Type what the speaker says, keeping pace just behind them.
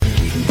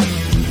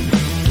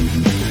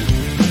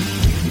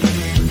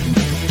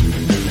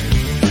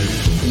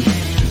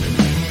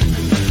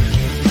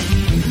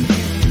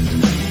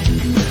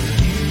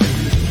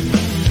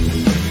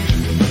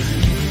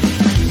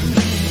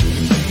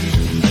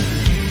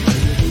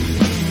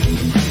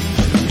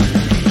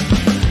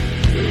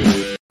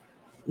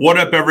What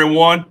up,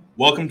 everyone?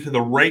 Welcome to the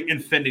Ray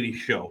Infinity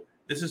Show.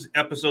 This is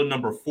episode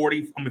number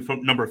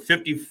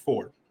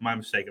 54. My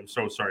mistake. I'm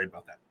so sorry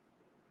about that.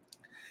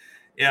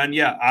 And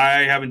yeah,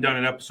 I haven't done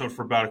an episode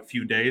for about a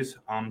few days.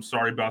 I'm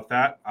sorry about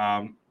that.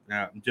 I'm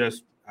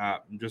just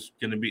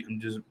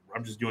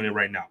doing it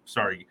right now.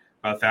 Sorry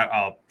about that.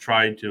 I'll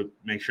try to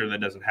make sure that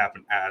doesn't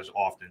happen as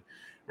often,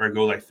 where I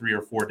go like 3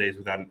 or 4 days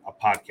without a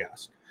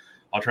podcast.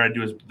 I'll try to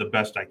do the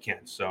best I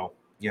can. So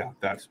yeah,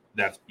 that's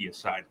the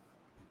aside.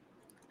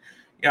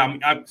 Yeah,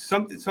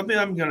 something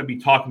I'm going to be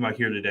talking about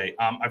here today.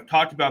 I've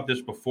talked about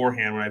this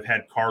beforehand when I've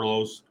had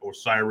Carlos or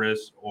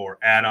Cyrus or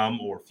Adam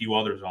or a few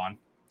others on.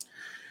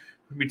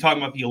 We'll be talking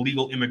about the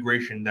illegal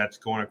immigration that's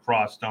going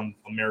across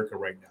America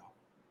right now.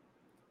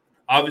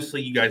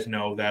 Obviously, you guys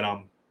know that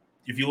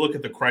if you look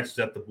at the crisis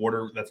at the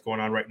border that's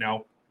going on right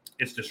now,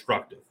 it's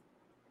destructive.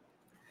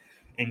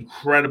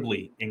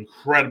 Incredibly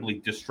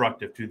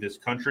destructive to this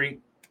country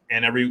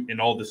and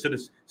all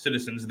the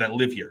citizens that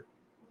live here.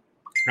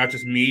 Not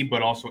just me,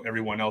 but also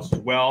everyone else as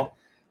well.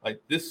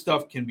 Like, this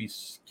stuff can be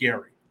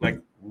scary,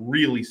 like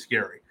really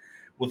scary.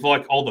 With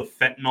like all the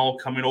fentanyl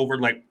coming over,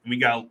 like we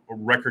got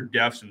record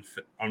deaths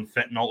on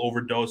fentanyl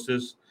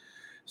overdoses.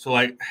 So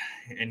like,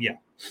 and yeah,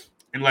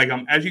 and like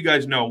as you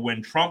guys know,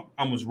 when Trump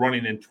was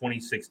running in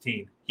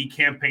 2016, he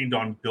campaigned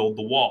on build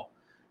the wall,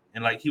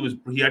 and like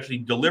he actually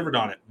delivered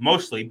on it,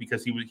 mostly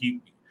because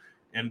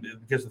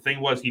because the thing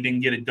was he didn't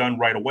get it done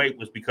right away. It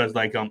was because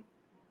like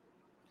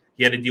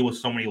he had to deal with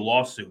so many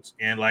lawsuits,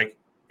 and like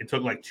it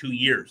took like 2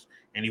 years,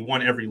 and he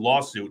won every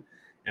lawsuit,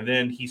 and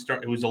then he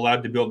was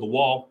allowed to build the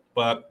wall.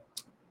 But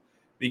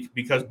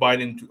because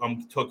Biden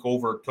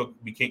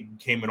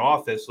became in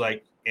office,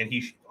 like, and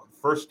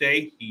first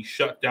day he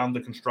shut down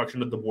the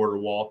construction of the border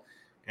wall,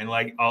 and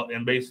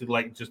and basically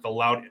like just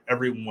allowed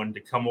everyone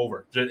to come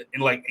over,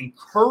 and like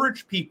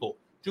encourage people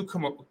to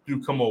come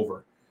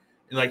over,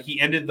 and like he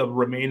ended the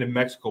Remain in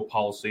Mexico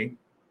policy.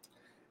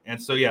 And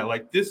so, yeah,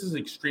 like this is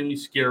extremely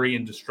scary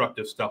and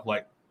destructive stuff.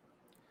 Like,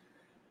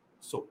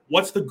 so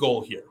what's the goal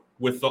here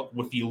with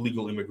the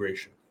illegal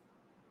immigration?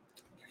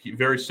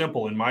 Very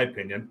simple, in my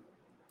opinion.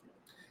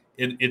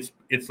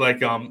 It's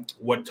like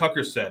what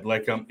Tucker said.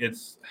 Like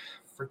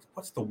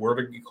what's the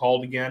word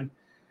called again?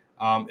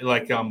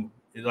 Like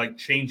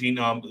changing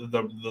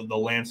the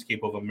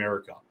landscape of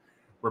America.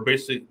 We're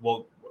basically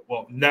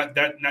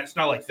that's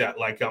not like that.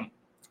 Like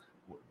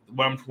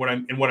what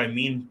I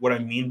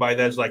mean by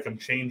that is like I'm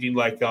changing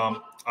like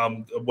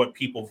what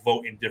people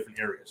vote in different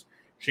areas,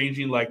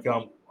 changing like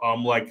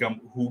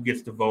who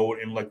gets to vote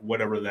and like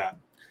whatever that,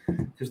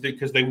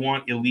 because they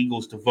want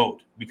illegals to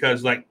vote,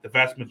 because like the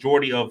vast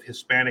majority of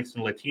Hispanics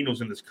and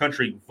Latinos in this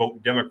country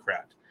vote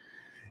Democrat,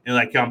 and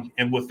like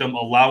and with them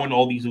allowing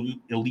all these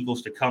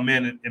illegals to come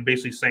in and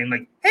basically saying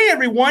like, hey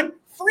everyone,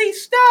 free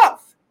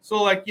stuff.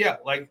 So like yeah,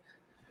 like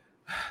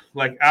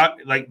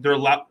they're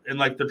allowed, and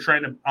like they're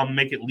trying to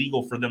make it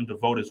legal for them to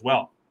vote as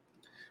well.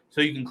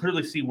 So you can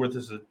clearly see where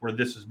this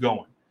is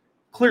going.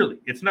 Clearly,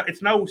 it's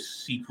no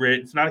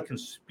secret. It's not a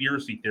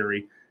conspiracy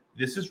theory.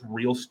 This is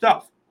real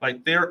stuff.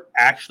 Like, they're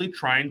actually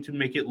trying to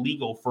make it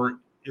legal for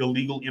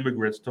illegal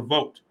immigrants to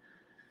vote.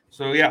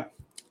 So yeah,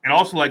 and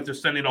also like they're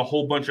sending a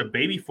whole bunch of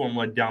baby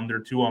formula down there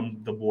to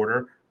the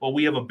border. Well,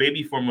 we have a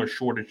baby formula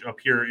shortage up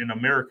here in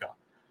America.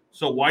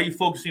 So why are you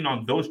focusing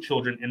on those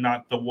children and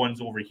not the ones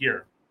over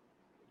here?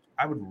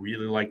 I would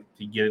really like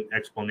to get an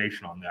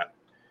explanation on that.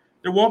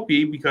 There won't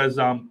be, because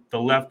the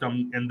left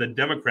and the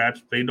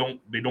Democrats they don't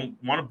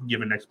want to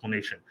give an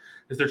explanation,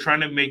 because they're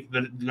trying to make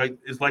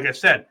it's like I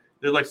said,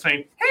 they're like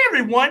saying, hey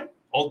everyone,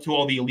 all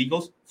the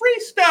illegals, free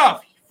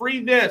stuff,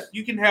 free this,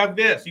 you can have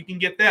this, you can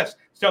get this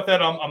stuff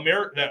that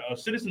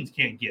citizens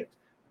can't get,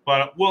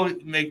 but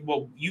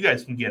you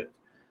guys can get it.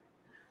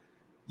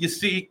 You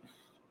see,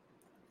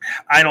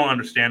 I don't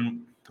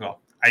understand. Well,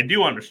 I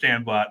do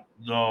understand, but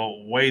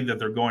the way that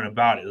they're going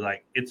about it,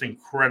 like, it's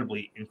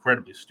incredibly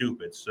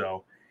stupid.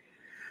 So,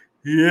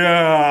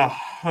 yeah.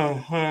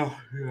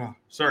 Yeah.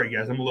 Sorry,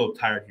 guys. I'm a little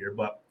tired here,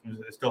 but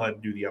I still had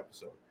to do the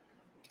episode.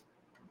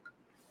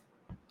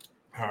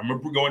 I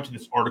remember going to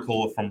this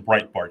article from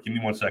Breitbart. Give me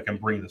 1 second.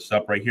 Bring this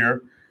up right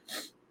here.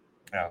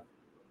 Yeah.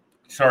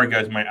 Sorry,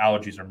 guys. My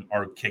allergies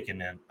are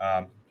kicking in.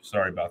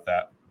 Sorry about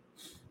that.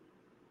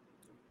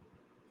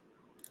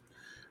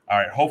 All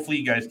right. Hopefully,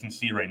 you guys can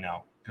see right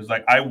now, because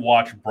like I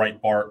watch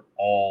Breitbart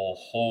a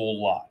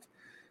whole lot.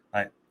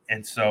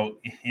 And so,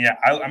 yeah,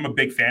 I'm a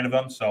big fan of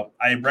them. So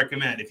I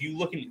recommend, if you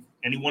look at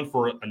anyone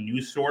for a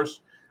news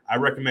source, I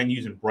recommend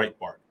using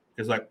Breitbart,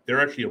 because like they're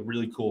actually a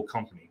really cool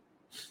company,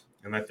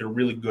 and like they're a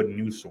really good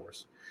news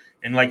source.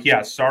 And like,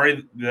 yeah,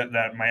 sorry that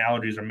my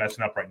allergies are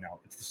messing up right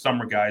now. It's the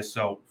summer, guys,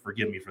 so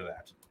forgive me for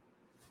that.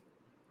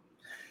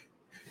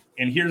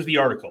 And here's the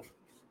article.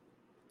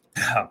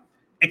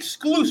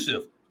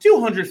 Exclusive: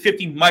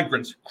 250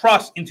 migrants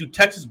cross into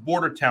Texas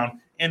border town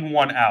in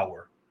 1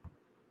 hour.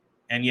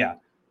 And yeah,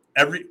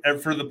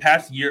 for the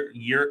past year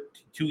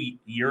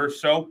or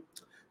so,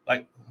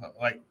 like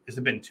has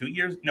it been 2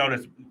 years? No,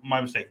 that's my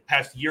mistake.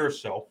 Past year or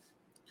so,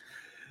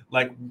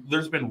 Like,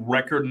 there's been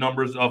record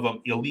numbers of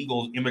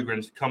illegal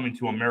immigrants coming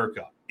to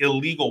America,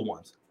 illegal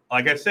ones.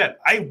 Like I said,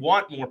 I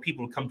want more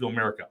people to come to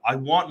America. I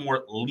want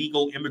more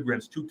legal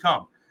immigrants to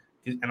come,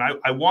 and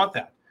I want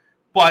that.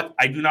 But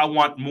I do not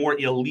want more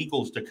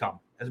illegals to come.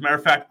 As a matter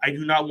of fact, I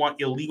do not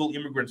want illegal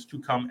immigrants to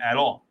come at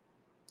all.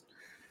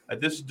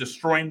 This is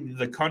destroying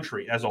the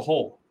country as a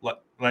whole.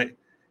 Like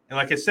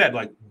I said,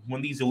 like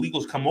when these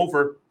illegals come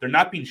over, they're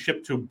not being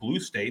shipped to blue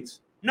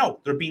states. No,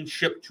 they're being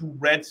shipped to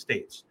red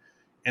states.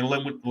 And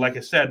like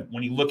I said,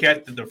 when you look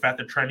at the fact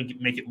they're trying to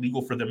make it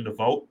legal for them to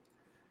vote,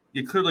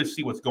 you clearly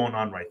see what's going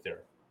on right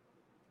there.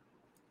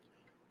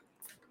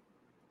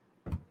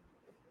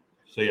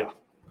 So yeah.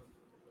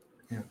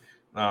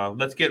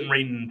 Let's get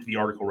right into the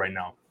article right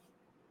now.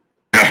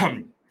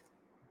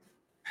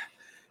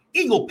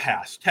 Eagle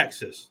Pass,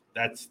 Texas.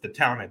 That's the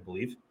town, I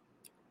believe.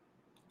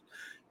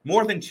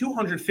 More than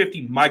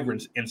 250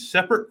 migrants in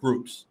separate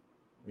groups.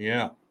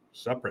 Yeah,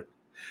 separate.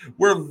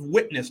 Were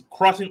witnessed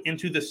crossing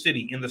into the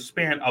city in the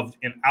span of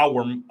an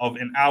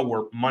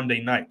hour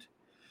Monday night.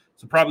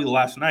 So probably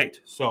last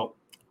night. So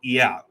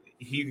yeah,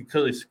 you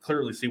can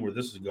clearly see where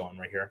this is going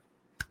right here.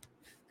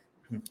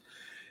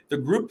 The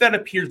group that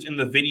appears in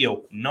the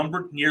video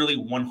numbered nearly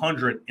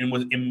 100 and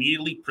was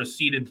immediately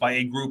preceded by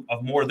a group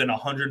of more than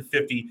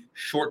 150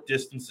 short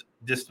distance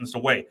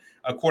away,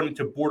 according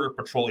to Border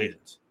Patrol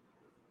agents.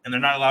 And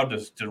they're not allowed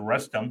to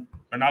arrest them.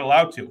 They're not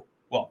allowed to.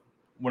 Well,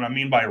 what I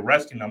mean by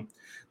arresting them,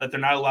 that they're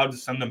not allowed to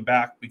send them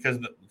back because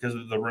the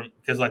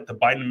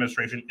Biden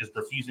administration is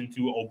refusing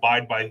to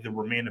abide by the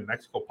Remain in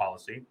Mexico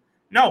policy.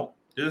 No,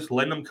 they're just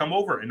letting them come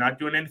over and not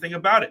doing anything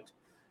about it.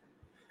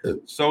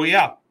 So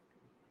yeah.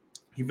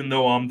 Even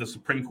though the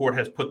Supreme Court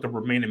has put the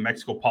Remain in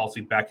Mexico policy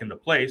back into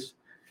place,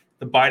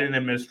 the Biden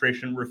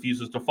administration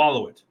refuses to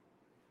follow it.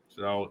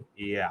 So,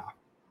 yeah.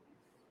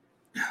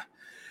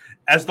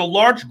 As the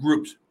large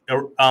groups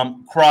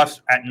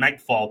crossed at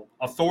nightfall,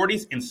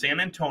 authorities in San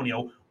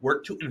Antonio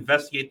worked to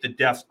investigate the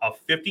deaths of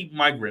 50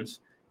 migrants,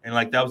 and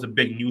that was a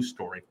big news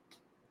story,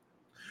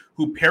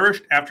 who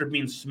perished after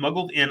being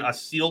smuggled in a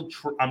sealed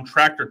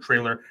tractor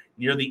trailer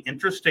near the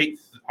Interstate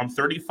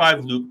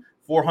 35 loop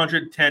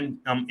 410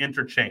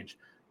 interchange.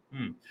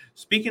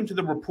 Speaking to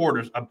the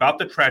reporters about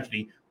the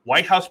tragedy,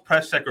 White House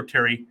Press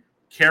Secretary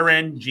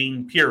Karine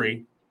Jean-Pierre,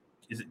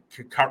 is it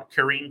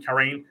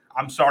Karine?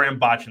 I'm sorry, I'm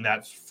botching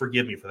that.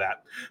 Forgive me for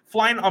that.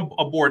 Flying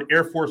aboard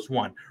Air Force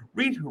One,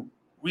 reiterated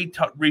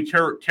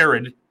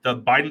the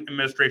Biden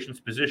administration's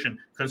position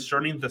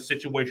concerning the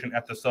situation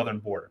at the southern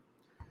border.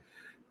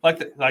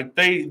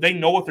 They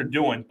know what they're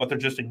doing, but they're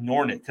just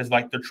ignoring it because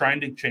they're trying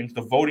to change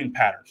the voting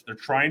patterns. They're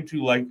trying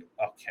to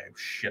okay,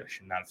 shit, I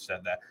should not have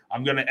said that.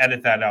 I'm going to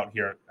edit that out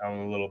here a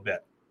little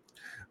bit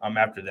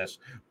after this.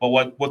 But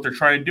what they're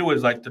trying to do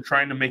is they're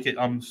trying to make it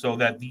so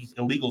that these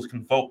illegals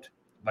can vote,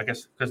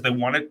 because they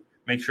want to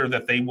make sure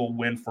that they will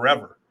win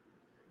forever.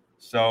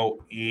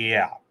 So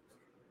yeah.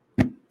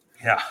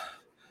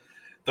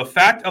 The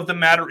fact of the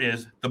matter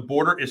is the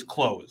border is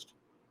closed.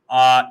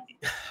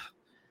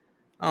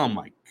 Oh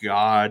my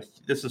God,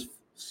 this is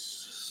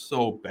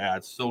so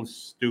bad, so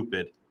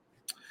stupid.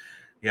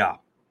 Yeah.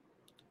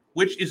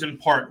 Which is in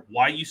part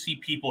why you see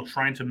people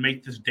trying to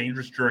make this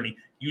dangerous journey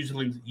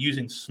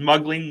using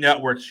smuggling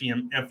networks, she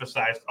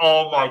emphasized.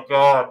 Oh my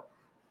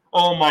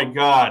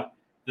God.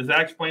 Does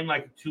that explain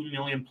 2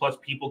 million plus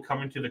people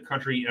coming to the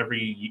country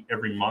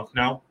every month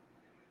now?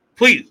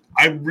 Please,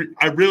 I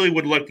really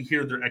would like to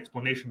hear their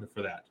explanation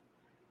for that.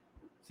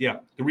 Yeah,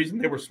 the reason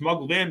they were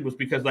smuggled in was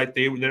because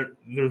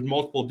there's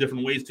multiple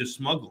different ways to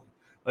smuggle.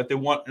 Plus they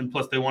want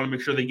to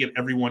make sure they get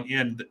everyone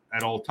in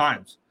at all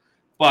times.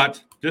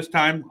 But this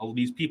time,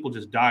 these people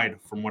just died,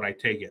 from what I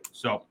take it.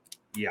 So,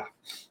 yeah.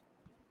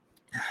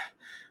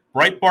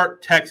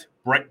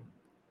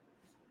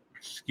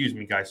 Excuse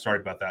me, guys.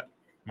 Sorry about that.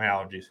 My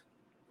allergies.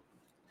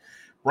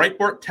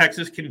 Breitbart,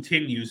 Texas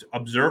continues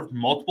observed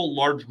multiple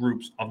large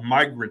groups of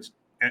migrants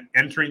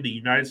entering the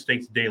United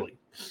States daily.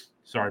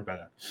 Sorry about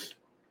that.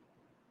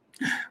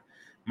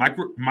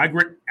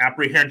 Migrant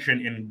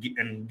apprehension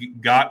and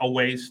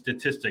got-away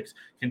statistics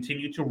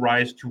continue to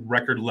rise to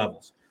record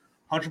levels.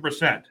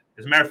 100%.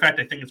 As a matter of fact,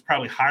 I think it's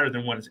probably higher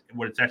than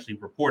what it's actually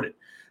reported,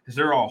 because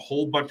there are a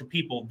whole bunch of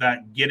people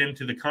that get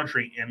into the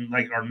country and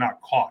are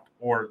not caught,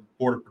 or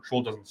Border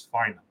Patrol doesn't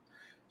find them.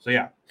 So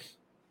yeah.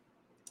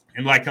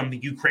 And the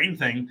Ukraine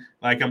thing,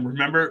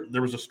 remember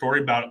there was a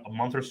story about a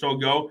month or so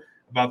ago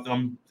about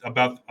the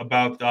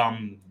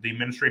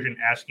administration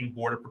asking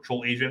Border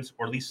Patrol agents,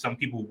 or at least some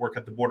people who work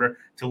at the border,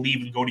 to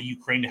leave and go to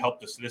Ukraine to help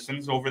the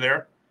citizens over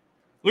there.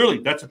 Literally,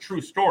 that's a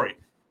true story.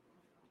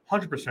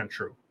 100%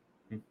 true.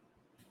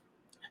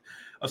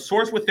 A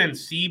source within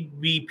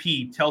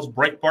CBP tells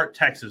Breitbart,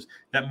 Texas,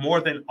 that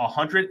more than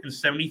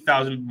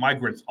 170,000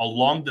 migrants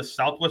along the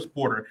southwest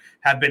border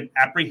have been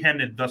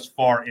apprehended thus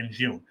far in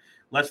June.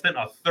 Less than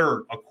a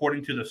third,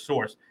 according to the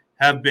source,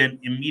 have been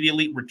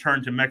immediately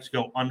returned to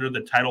Mexico under the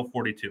Title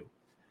 42.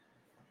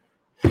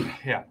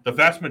 Yeah, the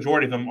vast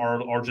majority of them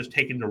are just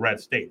taken to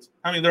red states.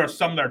 I mean, there are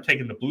some that are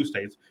taken to blue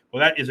states, but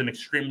that is an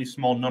extremely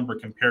small number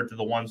compared to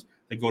the ones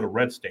that go to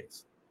red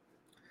states.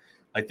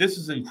 Like, this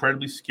is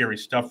incredibly scary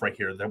stuff right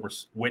here that we're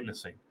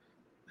witnessing.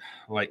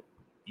 Like,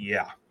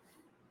 yeah.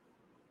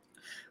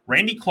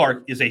 Randy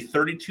Clark is a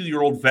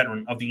 32-year-old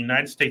veteran of the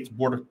United States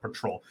Border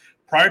Patrol.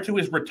 Prior to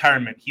his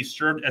retirement, he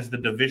served as the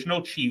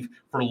divisional chief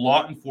for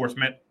law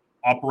enforcement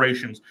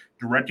operations,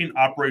 directing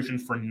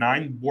operations for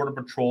 9 Border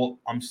Patrol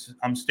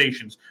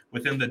stations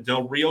within the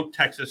Del Rio,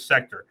 Texas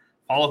sector.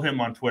 Follow him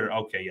on Twitter.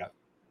 Okay, yeah.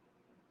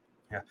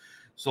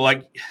 So,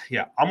 like,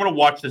 yeah, I'm going to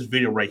watch this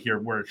video right here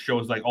where it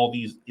shows, like, all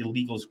these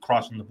illegals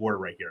crossing the border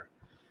right here.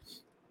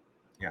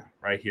 Yeah,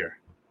 right here.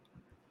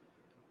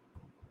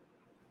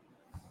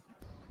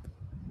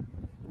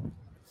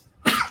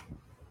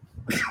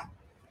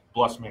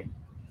 Bless me.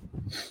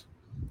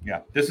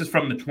 Yeah, this is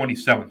from the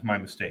 27th, my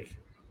mistake.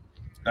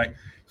 Right.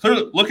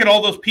 So look at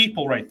all those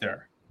people right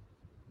there.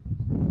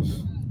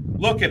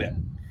 Look at it.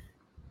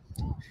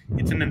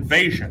 It's an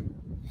invasion.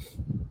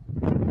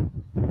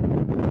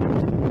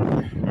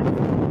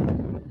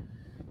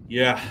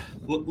 Yeah,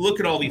 look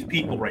at all these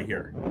people right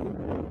here.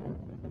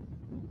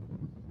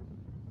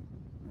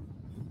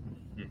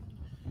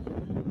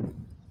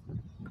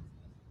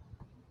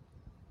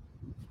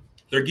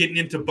 They're getting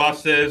into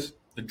buses.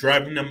 They're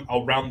driving them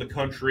around the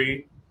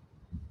country.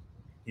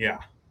 Yeah.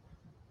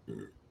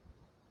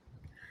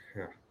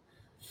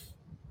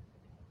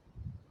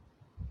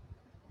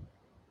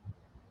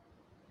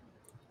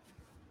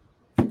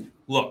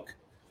 Look,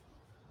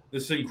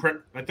 this is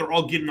incredible. Like, they're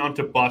all getting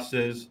onto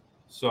buses.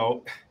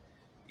 So,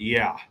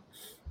 yeah.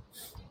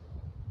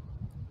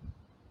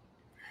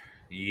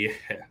 Yeah.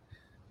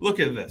 Look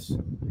at this.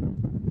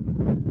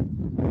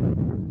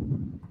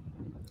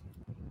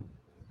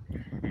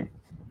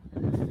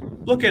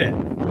 Look at it.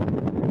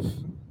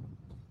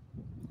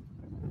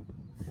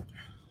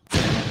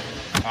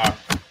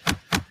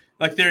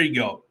 Like, there you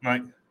go.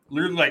 Like,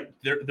 literally, like,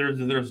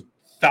 there's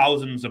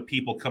thousands of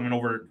people coming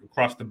over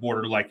across the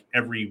border like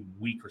every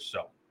week or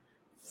so.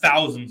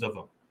 Thousands of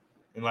them.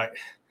 And like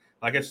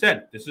I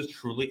said, this is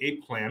truly a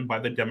plan by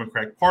the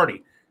Democratic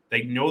Party.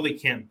 They know they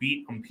can't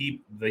beat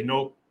people. They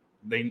know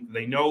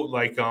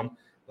like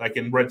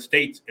in red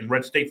states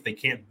they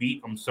can't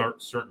beat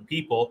certain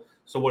people.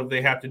 So what do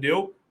they have to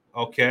do?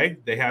 Okay,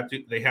 they have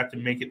to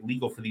make it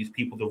legal for these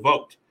people to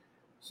vote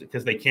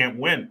because they can't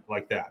win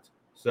like that.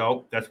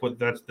 So that's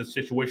the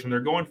situation they're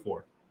going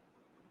for.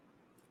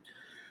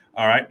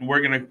 All right,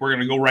 we're gonna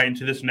go right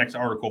into this next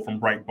article from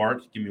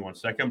Breitbart. Give me 1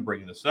 second. I'm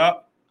bringing this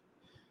up.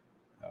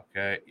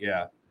 Okay,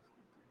 yeah.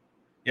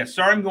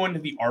 Sorry, I'm going to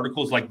the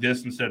articles like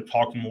this instead of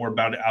talking more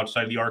about it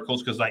outside of the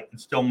articles because like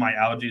it's still my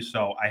allergies,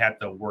 so I have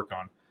to work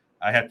on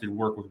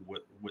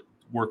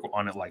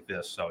it like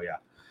this. So yeah,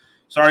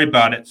 sorry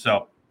about it.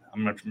 So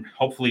I'm gonna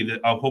hopefully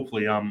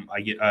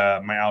I get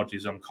my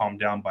allergies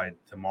calmed down by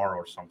tomorrow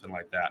or something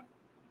like that.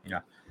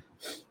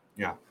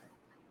 Yeah.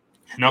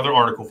 Another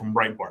article from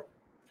Breitbart.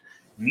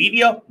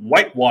 Media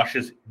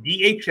whitewashes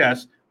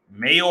DHS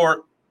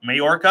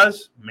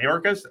Mayorkas.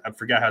 I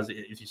forgot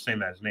if you're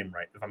saying his name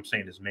right. If I'm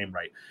saying his name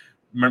right,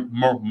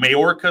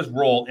 Mayorkas'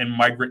 role in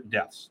migrant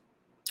deaths.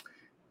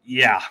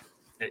 Yeah,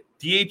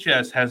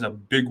 DHS has a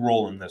big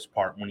role in this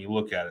part when you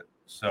look at it.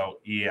 So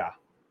yeah.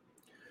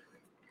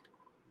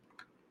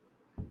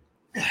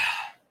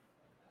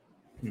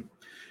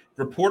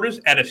 Reporters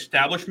at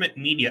establishment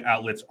media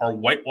outlets are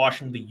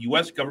whitewashing the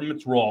U.S.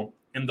 government's role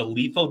in the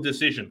lethal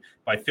decision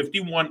by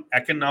 51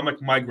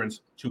 economic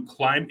migrants to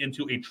climb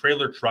into a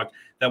trailer truck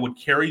that would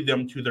carry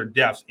them to their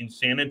deaths in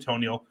San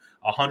Antonio,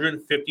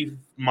 150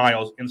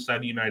 miles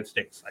inside the United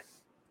States.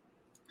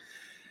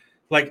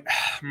 Like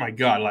my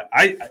God, like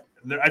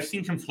I've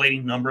seen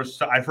conflating numbers.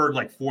 So I've heard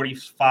like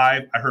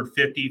 45, I heard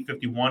 50,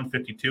 51,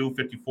 52,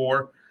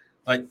 54.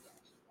 Like,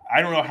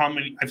 I don't know how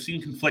many. I've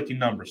seen conflicting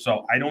numbers,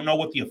 so I don't know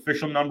what the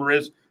official number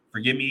is.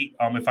 Forgive me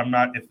if I'm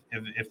not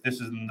if this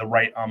isn't the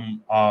right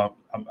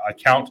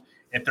account.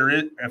 If there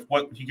is,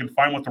 if you can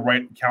find what the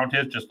right account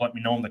is, just let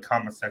me know in the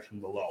comment section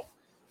below.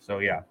 So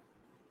yeah.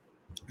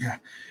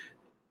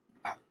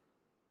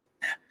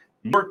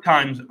 New York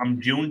Times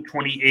June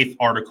 28th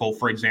article,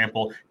 for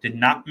example, did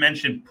not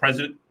mention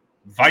former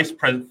Vice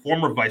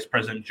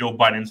President Joe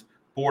Biden's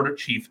border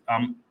chief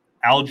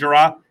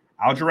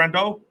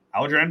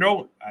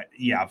Alejandro,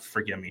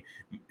 forgive me.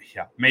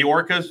 Yeah,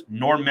 Mayorkas,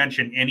 nor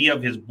mention any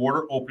of his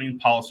border opening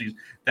policies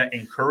that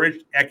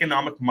encouraged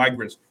economic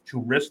migrants to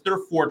risk their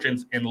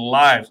fortunes and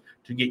lives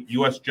to get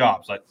U.S.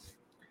 jobs.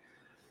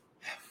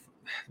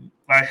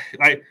 I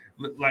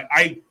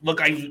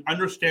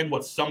understand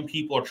what some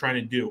people are trying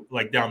to do,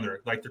 like down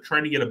there, like they're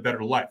trying to get a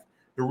better life.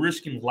 They're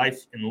risking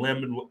life and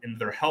limb and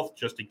their health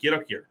just to get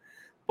up here.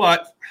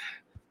 But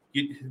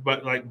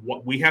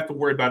what we have to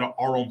worry about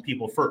our own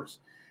people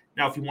first.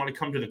 Now, if you want to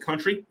come to the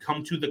country,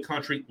 come to the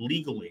country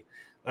legally.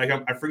 Like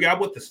I forgot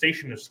what the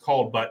station is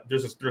called, but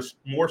there's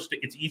more.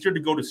 It's easier to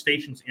go to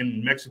stations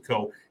in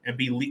Mexico and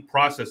be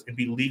processed and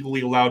be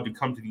legally allowed to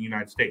come to the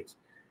United States.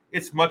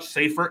 It's much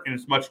safer and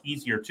it's much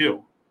easier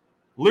too.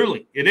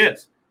 Literally, it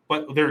is.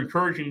 But they're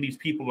encouraging these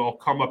people to all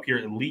come up here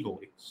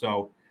illegally.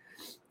 So,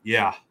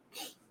 yeah.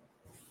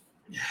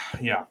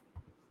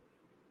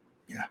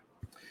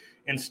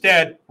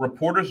 Instead,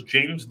 reporters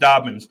James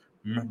Dobbins,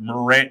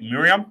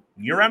 Miriam,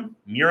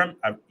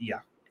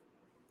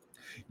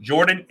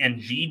 Jordan, and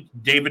G.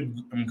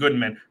 David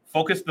Goodman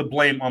focused the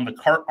blame on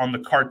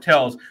the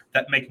cartels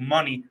that make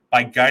money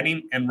by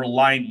guiding and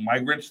relying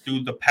migrants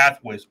through the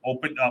pathways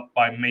opened up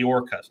by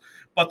Mayorkas.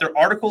 But their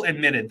article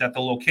admitted that the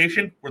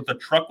location where the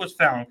truck was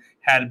found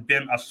had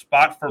been a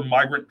spot for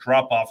migrant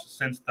drop-offs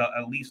since the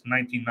at least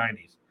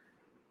 1990s.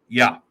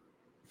 Yeah.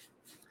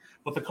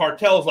 But the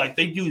cartels, like,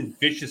 they do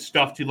vicious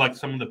stuff to, like,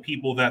 some of the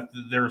people that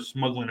they're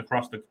smuggling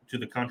across to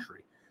the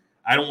country.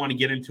 I don't want to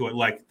get into it,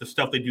 like the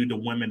stuff they do to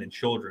women and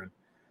children.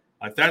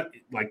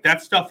 Like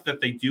that stuff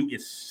that they do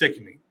is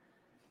sickening.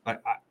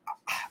 Like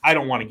I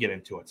don't want to get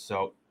into it.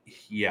 So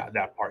yeah,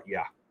 that part,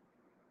 yeah.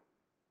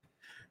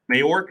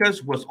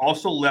 Mayorkas was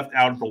also left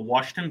out of the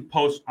Washington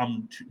Post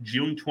on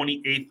June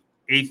 28th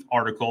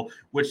article,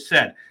 which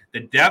said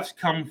the deaths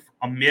come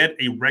amid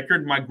a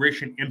record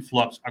migration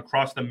influx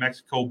across the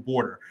Mexico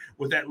border,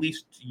 with at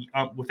least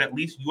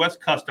U.S.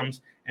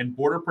 Customs and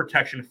Border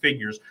Protection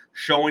figures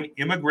showing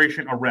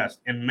immigration arrests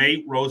in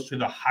May rose to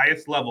the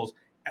highest levels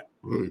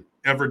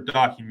ever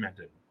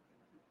documented.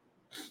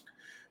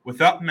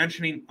 Without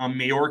mentioning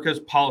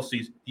Mayorkas'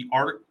 policies, the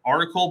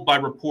article by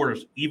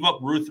reporters Eva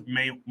Ruth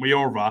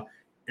Mayorva,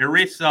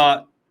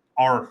 Erisa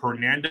R.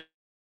 Hernandez,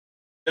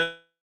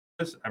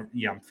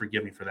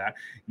 forgive me for that,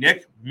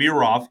 Nick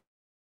Mirov,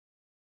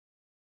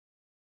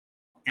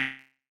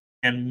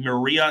 and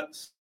Maria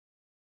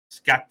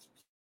Scatti,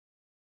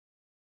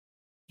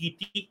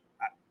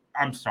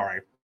 I'm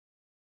sorry,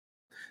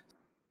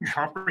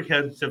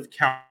 comprehensive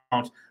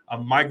count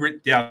of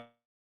migrant deaths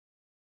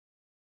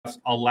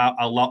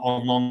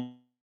along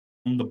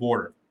the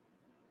border.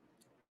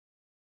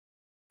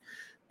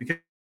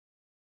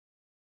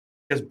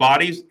 Because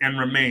bodies and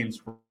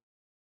remains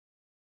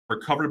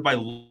recovered by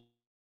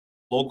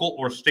local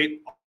or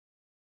state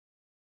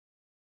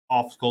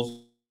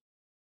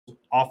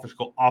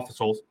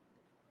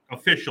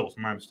officials,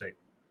 my mistake.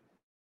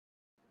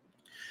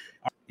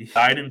 He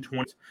died in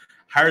 20,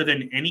 higher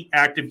than any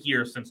active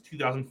year since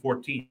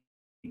 2014,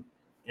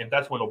 and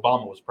that's when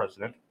Obama was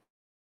president.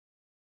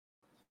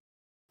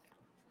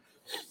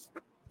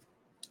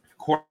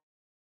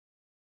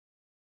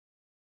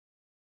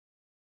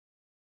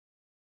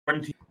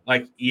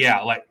 Like,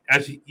 yeah, like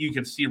as you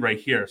can see right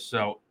here.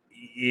 So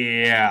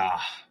yeah.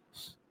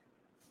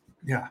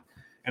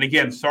 And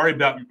again, sorry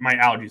about my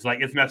allergies.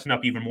 Like, it's messing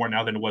up even more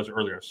now than it was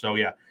earlier. So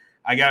yeah,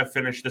 I gotta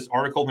finish this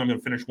article. Then I'm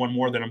gonna finish one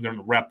more. Then I'm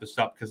gonna wrap this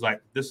up because like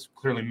this is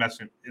clearly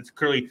messing. It's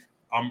clearly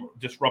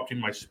disrupting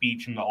my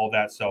speech and all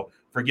that. So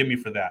forgive me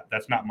for that.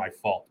 That's not my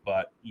fault.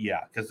 But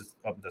yeah, because it's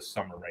of the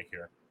summer right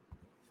here.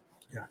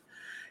 Yeah.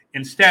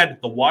 Instead,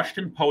 the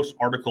Washington Post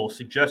article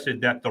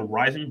suggested that the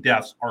rising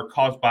deaths are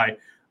caused by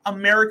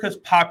America's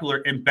popular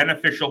and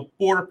beneficial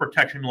border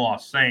protection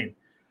laws, saying,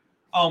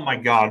 "Oh my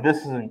God, this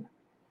isn't."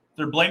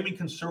 They're blaming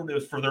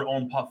conservatives for their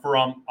own policies,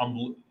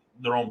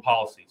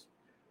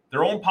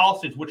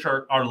 which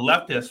are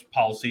leftist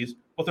policies,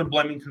 but they're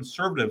blaming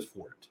conservatives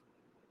for it.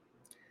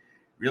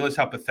 Realize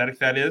how pathetic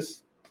that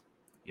is?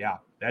 Yeah,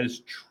 that is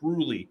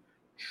truly,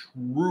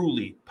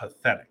 truly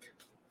pathetic.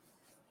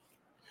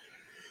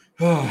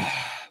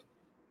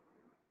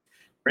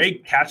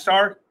 Greg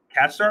Casar,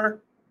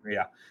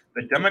 yeah,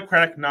 the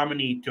Democratic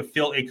nominee to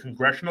fill a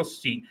congressional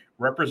seat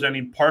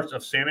representing parts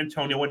of San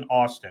Antonio and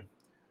Austin,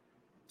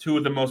 two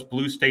of the most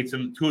blue cities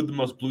in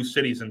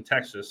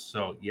Texas.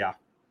 So yeah,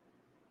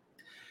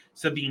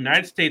 said the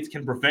United States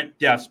can prevent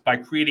deaths by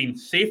creating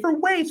safer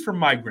ways for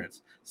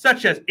migrants,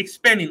 such as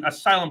expanding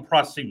asylum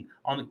processing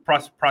on the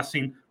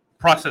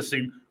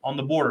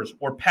borders,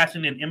 or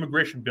passing an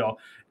immigration bill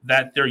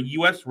that their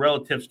U.S.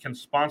 relatives can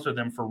sponsor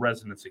them for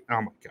residency.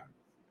 Oh my God.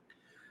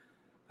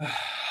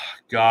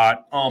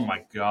 God, oh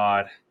my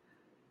God.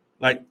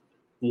 Like,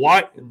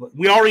 what?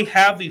 We already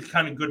have these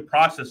kind of good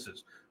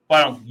processes,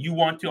 but you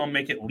want to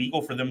make it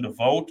legal for them to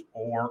vote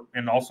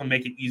and also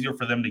make it easier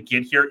for them to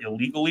get here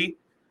illegally?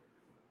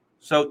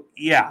 So,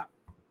 yeah.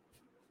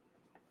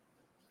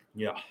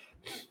 The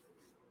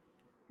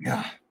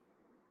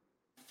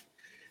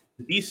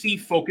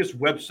DC-focused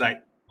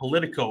website,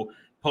 Politico,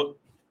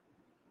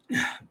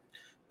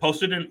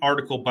 posted an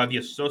article by the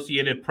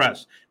Associated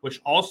Press, which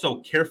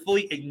also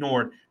carefully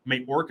ignored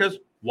Mayorkas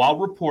while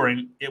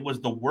reporting it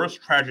was the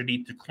worst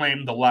tragedy to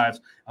claim the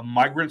lives of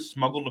migrants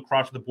smuggled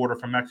across the border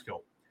from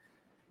Mexico.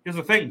 Here's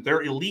the thing,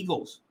 they're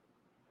illegals.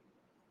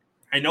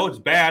 I know it's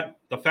bad,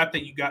 the fact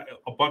that you got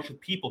a bunch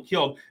of people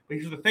killed, but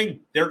here's the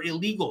thing, they're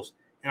illegals.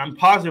 And I'm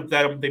positive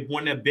that they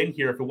wouldn't have been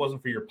here if it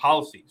wasn't for your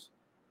policies.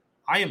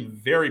 I am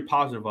very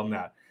positive on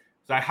that.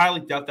 So I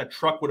highly doubt that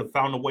truck would have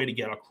found a way to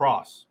get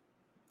across.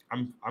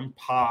 I'm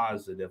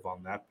positive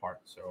on that part.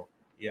 So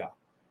yeah.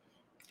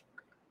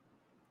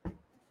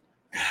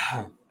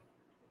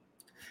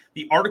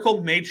 The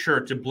article made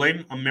sure to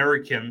blame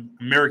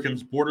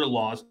Americans' border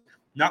laws,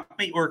 not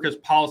Mayorkas'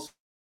 policy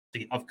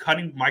of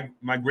cutting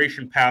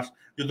migration paths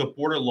through the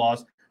border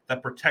laws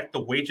that protect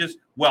the wages,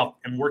 wealth,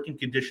 and working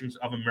conditions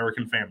of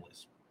American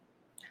families.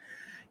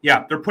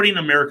 Yeah, they're putting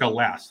America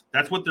last.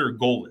 That's what their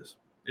goal is.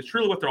 It's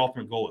truly what their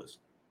ultimate goal is.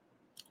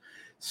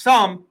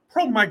 Some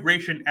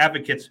pro-migration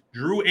advocates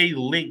drew a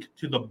link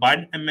to the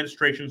Biden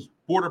administration's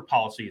border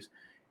policies.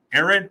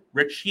 Aaron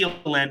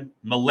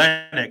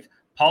Richielan-Melenik,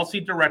 policy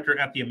director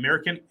at the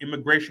American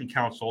Immigration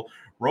Council,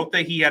 wrote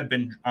that he had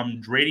been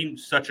dreading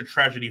such a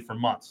tragedy for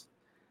months.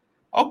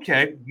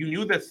 Okay, you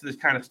knew this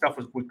kind of stuff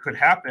could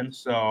happen,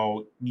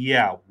 so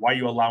yeah, why are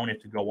you allowing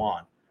it to go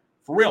on?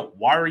 For real,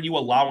 why are you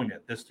allowing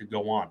this to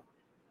go on?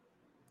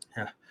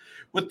 Yeah.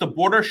 With the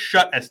border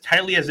shut as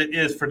tightly as it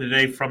is for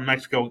today from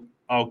Mexico,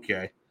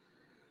 okay.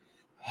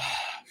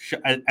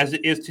 As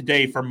it is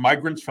today for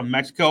migrants from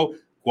Mexico,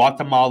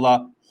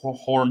 Guatemala,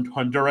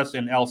 Honduras,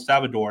 and El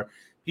Salvador,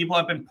 people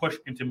have been pushed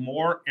into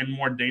more and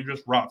more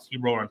dangerous routes, he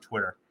wrote on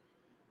Twitter.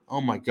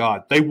 Oh my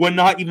God. They would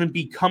not even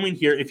be coming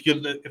here if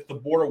the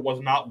border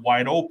was not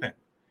wide open.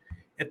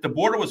 If the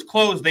border was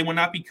closed, they would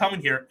not be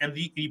coming here, and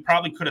he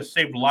probably could have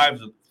saved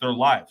their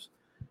lives.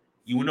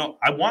 You know,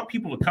 I want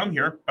people to come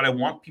here, but I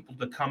want people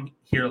to come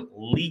here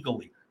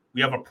legally.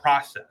 We have a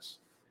process.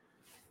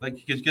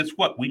 Because guess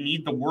what? We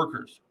need the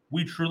workers.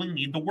 We truly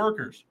need the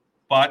workers.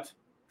 But,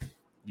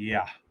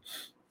 yeah.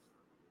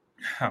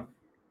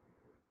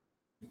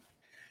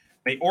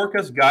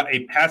 Mayorkas got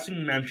a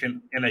passing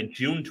mention in a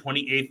June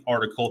 28th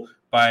article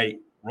by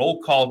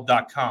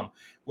rollcall.com,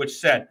 which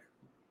said,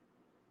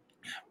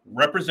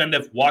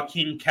 Representative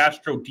Joaquin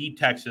Castro D.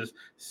 Texas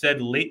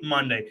said late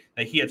Monday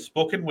that he had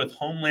spoken with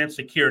Homeland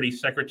Security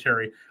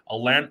Secretary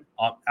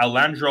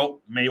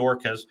Alejandro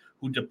Mayorkas,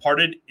 who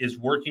departed, is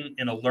working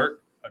in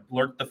alert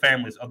the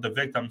families of the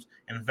victims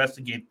and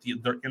investigate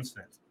their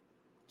incident.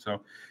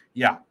 So,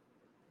 yeah.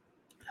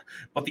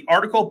 But the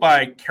article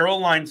by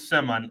Caroline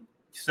Simon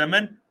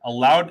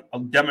allowed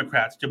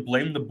Democrats to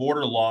blame the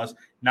border laws,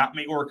 not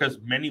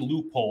Mayorkas' many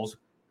loopholes,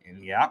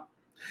 and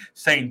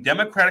saying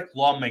Democratic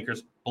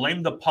lawmakers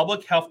blame the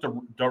public health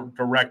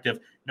directive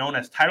known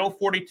as Title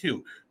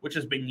 42, which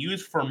has been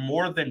used for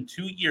more than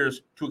 2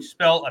 years to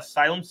expel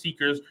asylum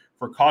seekers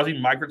for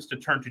causing migrants to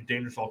turn to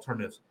dangerous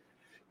alternatives.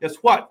 Guess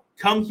what?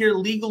 Come here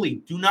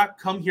legally. Do not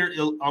come here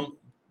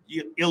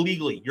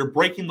illegally. You're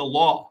breaking the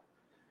law.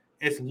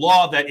 It's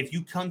law that if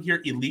you come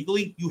here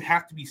illegally, you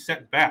have to be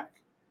sent back.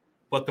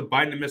 But the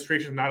Biden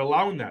administration is not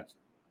allowing that.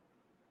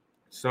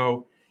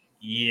 So,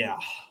 yeah.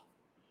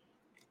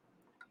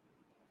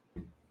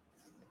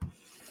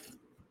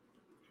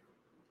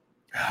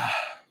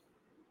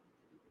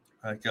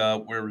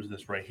 Where was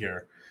this right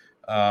here?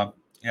 I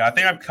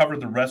think I've covered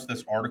the rest of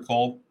this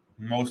article,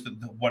 most of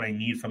what I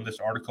need from this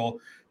article.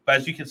 But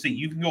as you can see,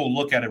 you can go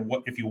look at it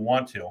if you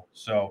want to.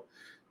 So,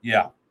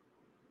 yeah.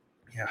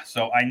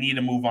 So I need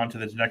to move on to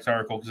this next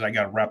article because I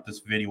got to wrap this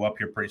video up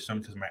here pretty soon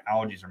because my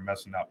allergies are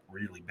messing up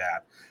really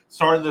bad.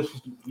 Sorry, this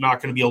is not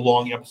going to be a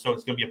long episode.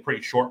 It's going to be a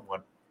pretty short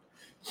one.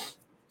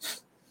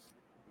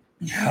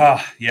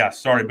 Yeah,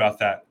 sorry about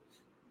that.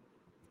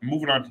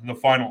 Moving on to the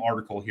final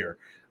article here.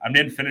 I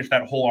didn't finish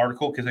that whole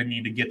article because I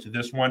need to get to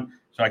this one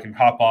so I can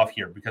hop off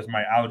here because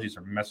my allergies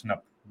are messing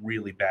up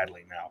really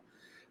badly now.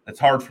 It's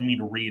hard for me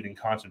to read and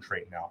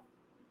concentrate now.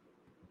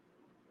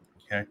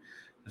 Okay.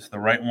 This is the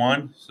right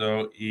one.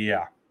 So,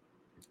 yeah.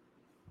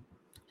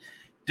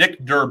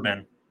 Dick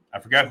Durbin. I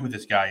forgot who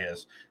this guy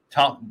is.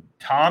 Tom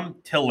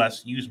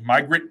Tillis used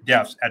migrant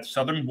deaths at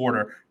southern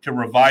border to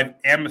revive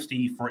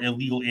amnesty for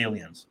illegal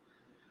aliens.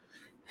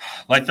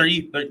 Like they're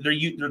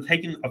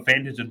taking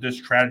advantage of this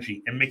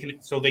strategy and making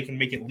it so they can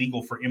make it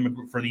legal for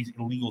these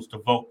illegals to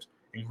vote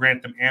and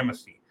grant them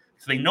amnesty.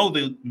 So they know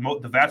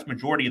the vast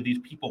majority of these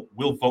people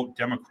will vote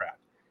Democrat.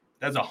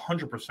 That's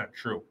 100%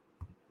 true.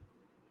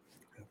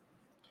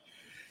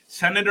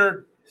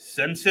 Senator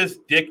Census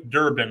Dick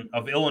Durbin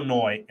of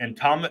Illinois and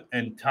Tom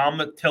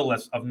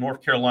Tillis of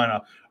North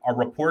Carolina are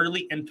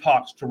reportedly in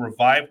talks to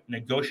revive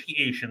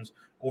negotiations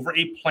over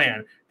a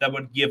plan that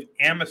would give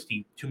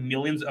amnesty to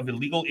millions of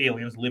illegal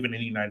aliens living in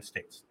the United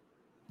States.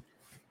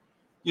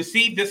 You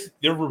see,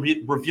 they're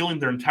revealing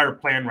their entire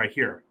plan right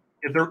here.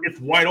 It's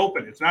wide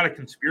open. It's not a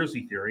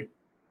conspiracy theory.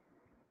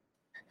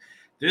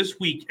 This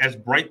week, as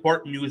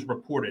Breitbart News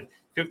reported,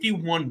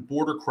 51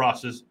 border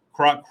crossers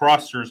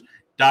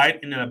died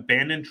in an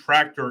abandoned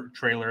tractor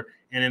trailer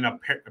and in a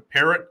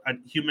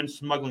human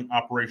smuggling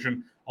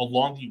operation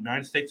along the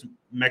United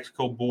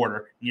States-Mexico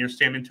border near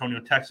San Antonio,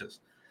 Texas.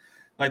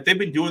 Like, they've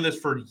been doing this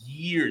for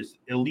years.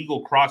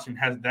 Illegal crossing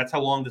that's how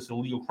long this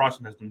illegal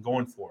crossing has been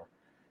going for.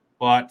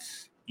 But,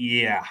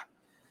 yeah.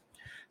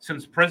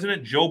 Since Vice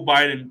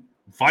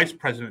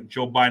President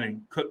Joe Biden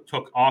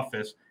took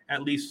office,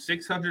 at least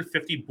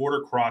 650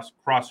 border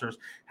crossers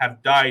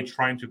have died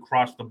trying to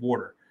cross the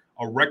border,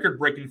 a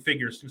record-breaking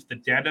figure since the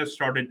data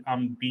started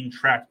being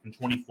tracked in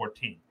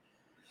 2014.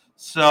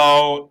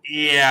 So,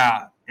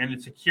 yeah, and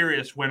it's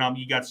curious when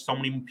you got so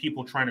many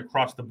people trying to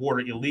cross the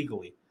border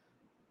illegally.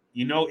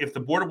 You know, if the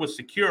border was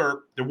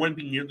secure, there wouldn't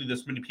be nearly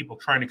this many people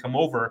trying to come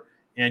over,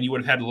 and you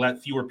would have had to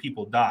let fewer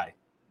people die.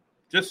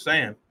 Just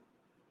saying.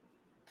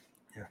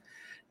 Yeah.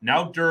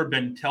 Now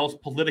Durbin tells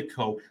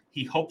Politico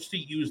he hopes to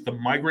use the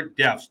migrant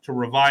deaths to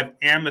revive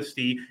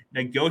amnesty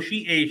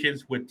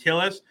negotiations with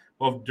Tillis.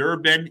 Both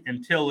Durbin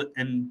and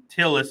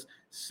Tillis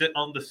sit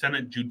on the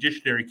Senate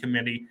Judiciary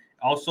Committee,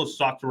 also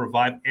sought to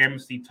revive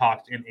amnesty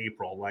talks in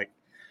April. Like,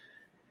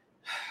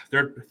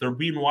 they're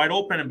being wide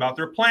open about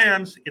their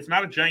plans. It's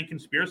not a giant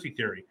conspiracy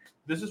theory.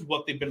 This is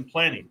what they've been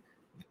planning.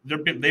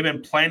 They've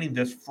been planning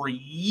this for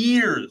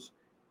years,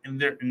 and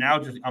they're now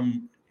just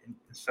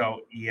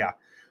So yeah,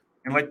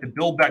 and like the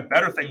Build Back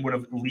Better thing would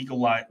have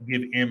legalized,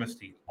 give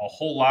amnesty, a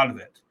whole lot of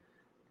it,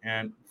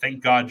 and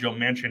thank God Joe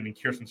Manchin and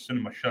Kyrsten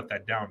Sinema shut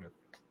that down.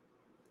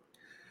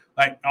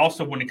 Like,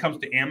 also when it comes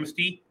to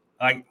amnesty,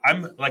 I've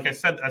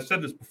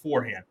said this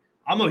beforehand.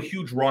 I'm a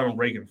huge Ronald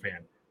Reagan fan,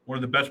 one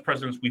of the best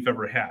presidents we've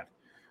ever had.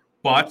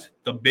 But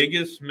the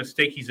biggest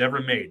mistake he's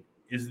ever made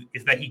is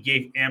that he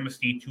gave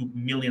amnesty to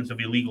millions of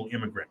illegal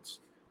immigrants,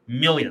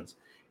 millions.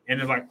 And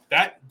it's like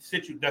that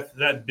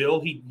bill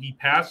he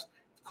passed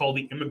called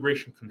the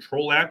Immigration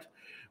Control Act.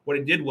 What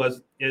it did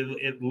was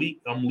it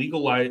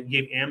legalized,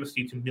 gave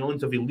amnesty to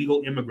millions of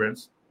illegal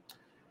immigrants,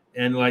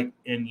 and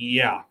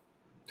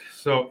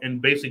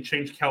basically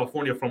changed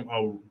California from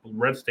a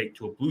red state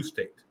to a blue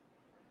state.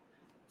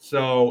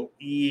 So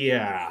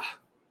yeah.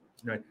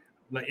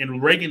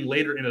 And Reagan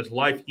later in his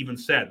life even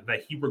said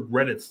that he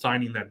regretted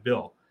signing that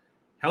bill.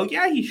 Hell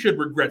yeah, he should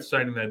regret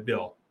signing that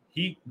bill.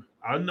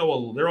 I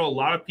know there are a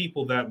lot of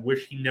people that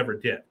wish he never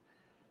did.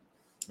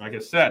 Like I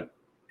said,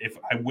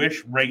 I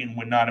wish Reagan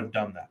would not have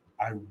done that.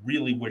 I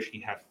really wish he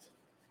hadn't.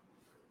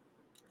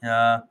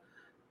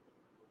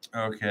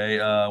 Okay,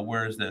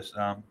 where is this?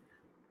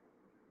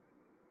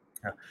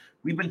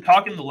 We've been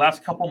talking the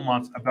last couple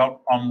months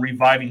about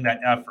reviving that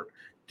effort.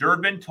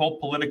 Durbin told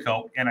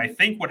Politico, and I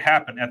think what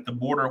happened at the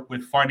border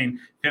with finding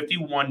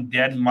 51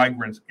 dead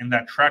migrants in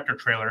that tractor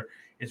trailer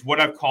is what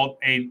I've called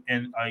a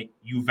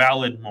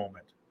Uvalid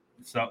moment.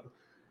 So,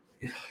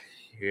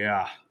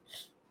 yeah,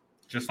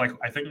 just like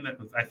I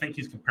think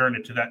he's comparing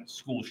it to that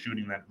school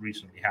shooting that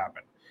recently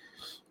happened.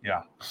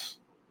 Yeah.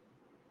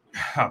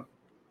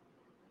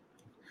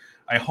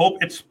 I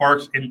hope it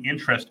sparks an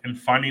interest in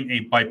finding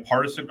a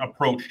bipartisan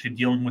approach to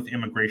dealing with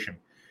immigration.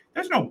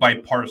 There's no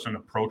bipartisan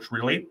approach,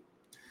 really.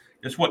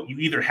 It's what you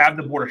either have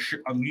the border,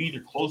 you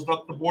either close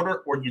up the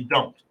border or you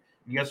don't.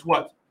 And guess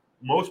what?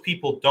 Most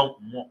people don't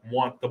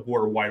want the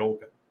border wide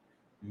open.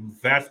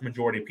 Vast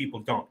majority of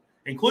people don't,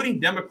 including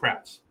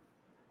Democrats.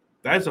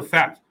 That is a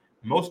fact.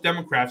 Most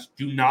Democrats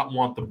do not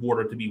want the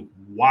border to be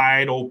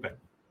wide open.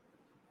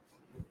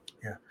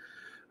 Yeah.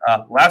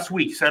 Last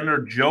week, Senator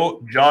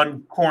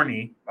John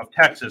Cornyn of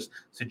Texas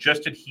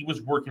suggested he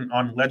was working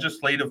on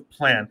legislative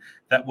plan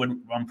that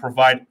would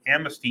provide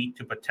amnesty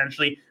to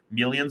potentially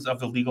millions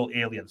of illegal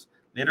aliens.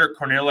 Later,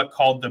 Cornyn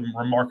called the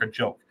remark a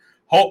joke.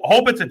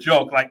 Hope it's a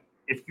joke. Like,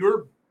 if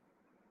you're,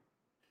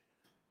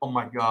 oh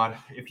my God,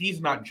 if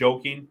he's not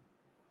joking,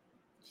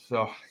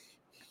 so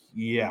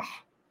yeah,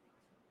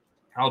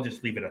 I'll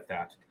just leave it at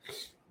that.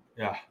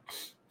 Yeah.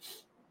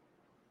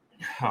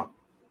 Huh.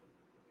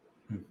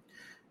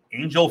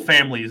 Angel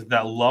families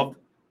that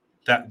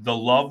the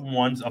loved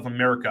ones of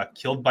America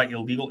killed by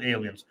illegal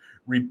aliens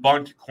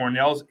rebunked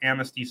Cornyn's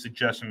amnesty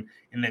suggestion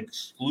in an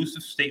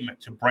exclusive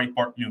statement to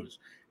Breitbart News.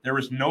 There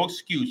is no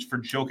excuse for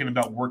joking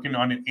about working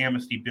on an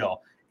amnesty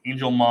bill,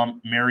 Angel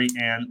mom Mary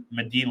Ann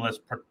Medeiros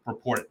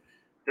reported.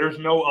 There's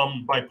no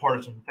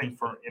bipartisan thing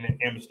for an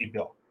amnesty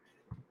bill.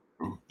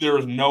 There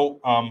is none.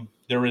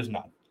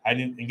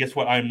 And guess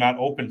what? I'm not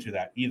open to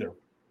that either.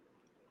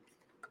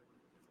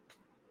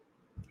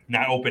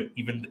 Not open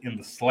even in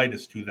the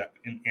slightest to that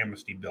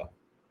amnesty bill.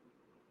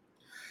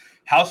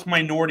 House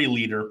Minority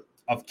Leader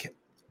of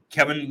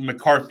Kevin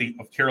McCarthy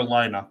of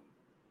Carolina.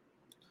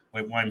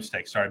 Wait, my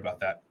mistake. Sorry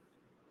about that.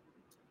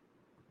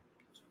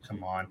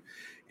 Come on.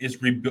 Is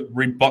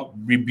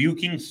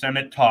rebuking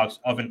Senate talks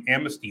of an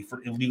amnesty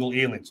for illegal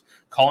aliens,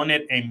 calling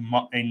it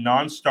a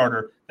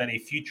non-starter that a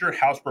future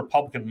House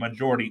Republican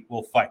majority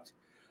will fight.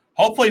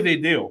 Hopefully they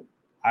do.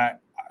 I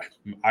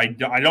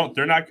don't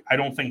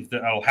think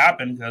that'll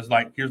happen because,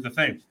 like, here's the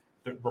thing.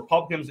 The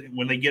Republicans,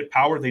 when they get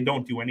power, they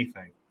don't do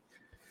anything.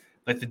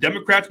 Like the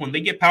Democrats, when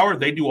they get power,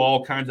 they do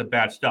all kinds of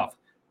bad stuff.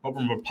 But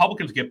when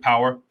Republicans get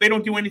power, they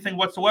don't do anything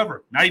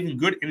whatsoever. Not even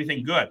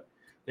anything good.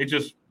 They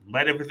just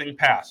let everything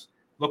pass.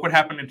 Look what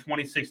happened in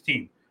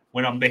 2016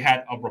 when they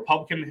had a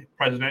Republican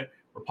president,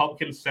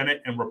 Republican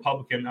Senate, and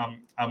Republican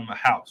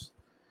House.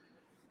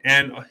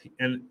 And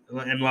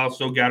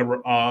also got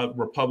a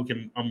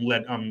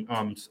Republican-led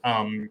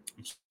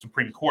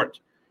Supreme Court.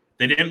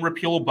 They didn't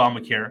repeal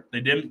Obamacare.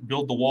 They didn't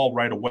build the wall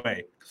right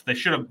away. They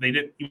should have. They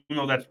didn't, even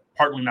though that's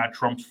partly not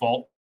Trump's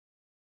fault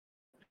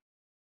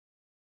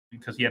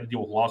because he had to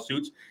deal with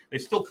lawsuits. They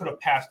still could have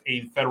passed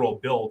a federal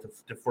bill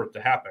for it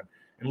to happen.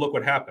 And look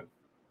what happened.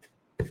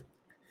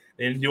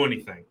 They didn't do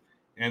anything.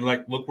 And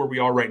look where we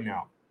are right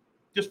now.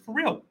 Just for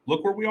real.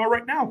 Look where we are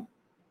right now.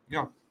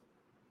 Yeah.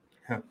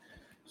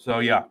 So,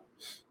 yeah.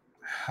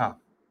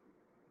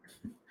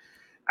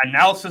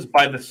 Analysis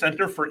by the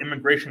Center for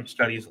Immigration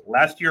Studies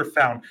last year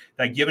found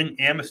that giving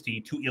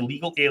amnesty to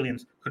illegal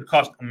aliens could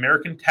cost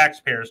American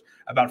taxpayers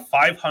about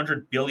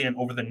 $500 billion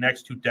over the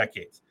next 2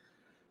 decades.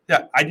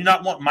 Yeah, I do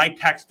not want my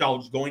tax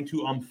dollars going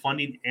to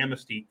funding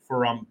amnesty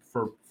for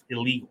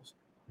illegals.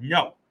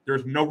 No,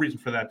 there's no reason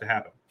for that to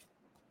happen.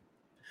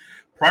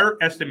 Prior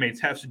estimates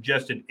have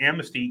suggested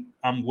amnesty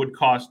would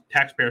cost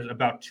taxpayers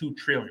about $2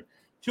 trillion.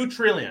 $2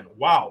 trillion.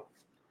 Wow.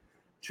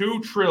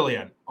 $2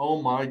 trillion.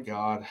 Oh my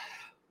God.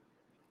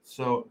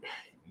 So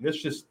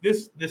this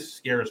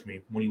scares me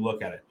when you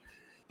look at it.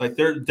 Like,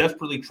 they're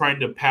desperately trying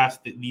to pass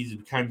these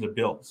kinds of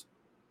bills.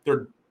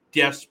 They're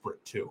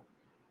desperate to.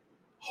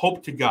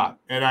 Hope to God,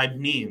 and I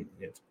mean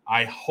it.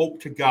 I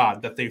hope to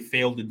God that they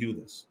fail to do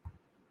this,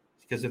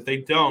 because if they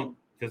don't,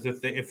 because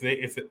if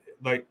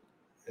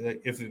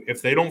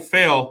they don't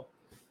fail,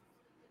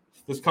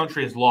 this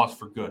country is lost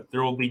for good.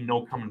 There will be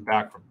no coming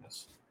back from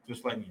this.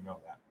 Just letting you know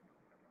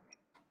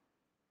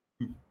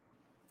that.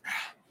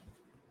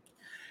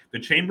 The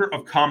Chamber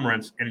of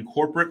Commerce and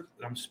corporate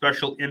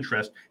special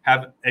interest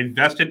have a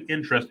vested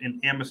interest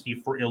in amnesty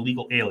for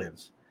illegal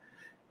aliens.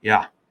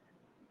 Yeah.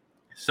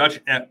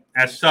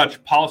 As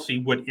such, policy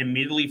would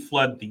immediately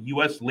flood the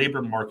U.S.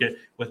 labor market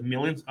with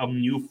millions of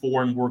new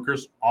foreign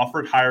workers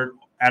offered hired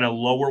at a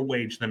lower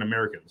wage than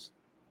Americans.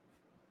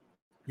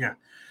 Yeah,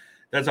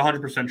 that's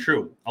 100%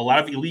 true. A lot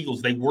of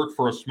illegals, they work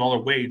for a smaller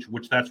wage,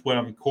 which that's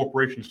what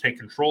corporations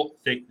take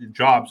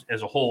jobs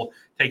as a whole,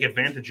 take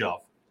advantage of.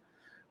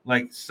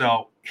 Like,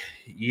 so,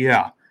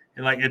 yeah.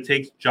 And like, it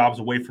takes jobs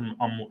away from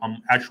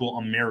actual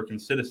American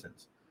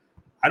citizens.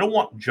 I don't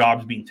want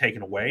jobs being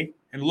taken away.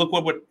 And look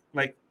what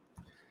like,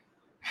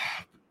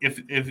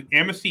 if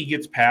amnesty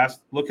gets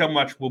passed, look how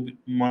much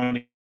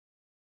money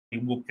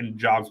and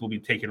jobs will be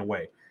taken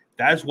away.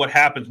 That is what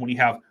happens when you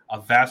have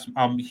a vast,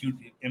 huge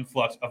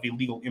influx of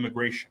illegal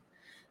immigration.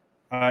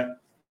 I'm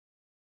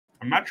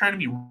not trying to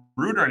be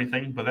rude or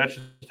anything, but that's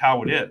just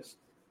how it is.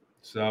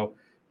 So,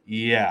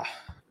 yeah.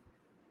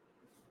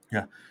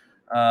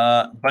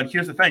 But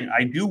here's the thing: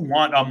 I do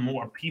want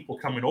more people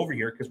coming over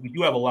here, because we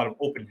do have a lot of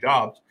open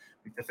jobs.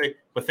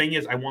 The thing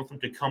is, I want them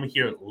to come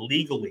here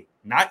legally.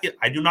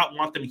 I do not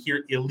want them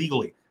here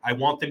illegally. I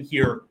want them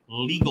here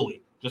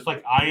legally, just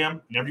like I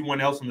am and everyone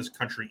else in this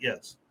country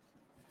is.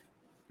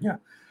 Yeah.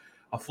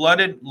 A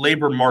flooded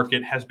labor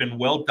market has been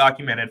well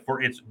documented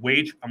for its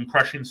wage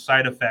crushing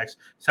side effects,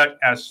 such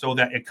as so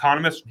that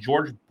economist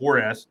George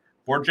Borges,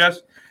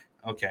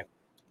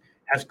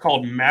 has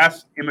called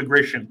mass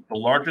immigration the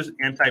largest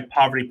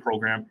anti-poverty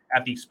program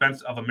at the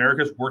expense of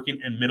America's working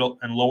and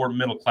lower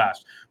middle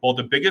class, while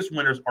the biggest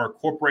winners are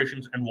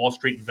corporations and Wall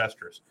Street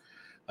investors.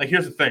 Like,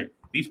 here's the thing: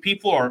 these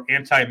people are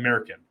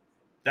anti-American.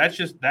 That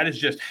is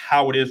just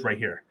how it is right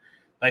here.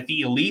 Like,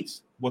 the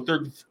elites, what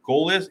their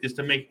goal is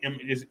to make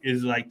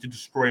is like to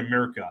destroy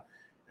America.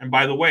 And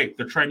by the way,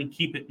 they're trying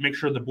to make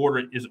sure the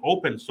border is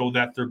open so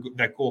that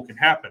that goal can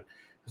happen,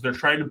 because they're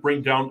trying to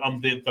bring down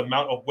the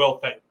amount of wealth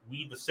that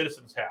we, the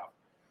citizens, have.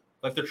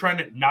 Like, they're trying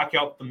to knock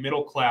out the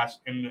middle class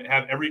and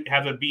have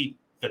it be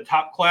the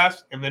top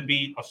class and then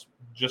be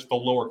just the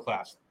lower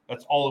class.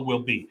 That's all it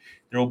will be.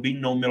 There will be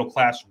no middle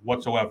class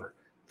whatsoever.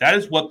 That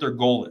is what their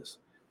goal is.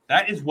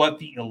 That is what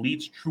the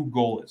elites' true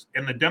goal is.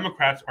 And the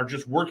Democrats are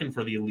just working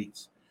for the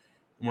elites.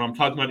 And when I'm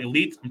talking about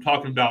elites, I'm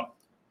talking about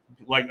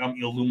like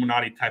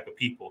Illuminati type of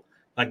people,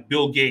 like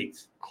Bill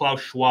Gates, Klaus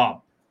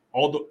Schwab,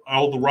 all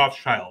the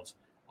Rothschilds,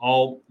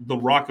 all the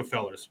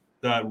Rockefellers,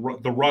 the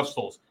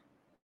Russells,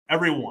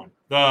 everyone.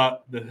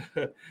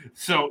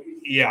 So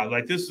yeah,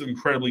 like, this is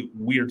incredibly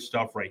weird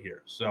stuff right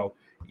here. So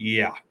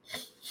yeah,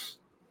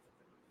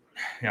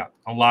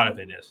 a lot of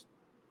it is.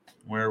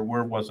 Where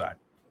was I?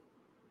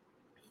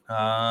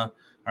 All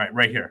right,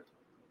 right here.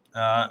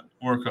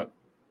 Work up.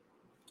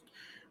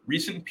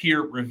 Recent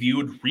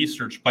peer-reviewed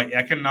research by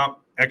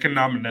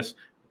economist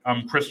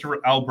Christopher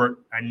Albert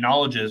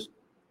acknowledges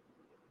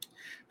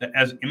that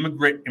as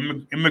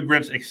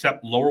immigrants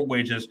accept lower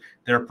wages,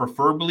 they're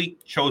preferably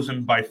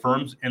chosen by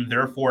firms and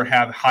therefore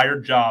have higher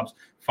jobs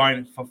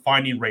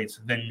finding rates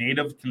than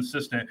native,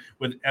 consistent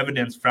with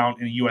evidence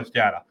found in U.S.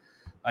 data.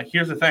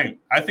 Here's the thing: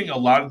 I think a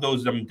lot of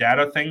those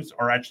data things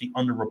are actually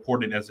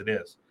underreported as it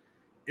is.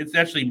 It's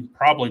actually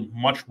probably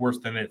much worse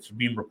than it's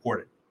being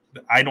reported.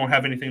 I don't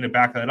have anything to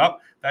back that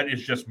up. That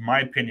is just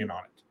my opinion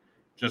on it.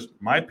 Just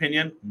my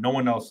opinion, no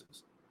one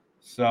else's.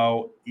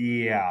 So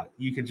yeah,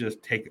 you can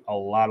just take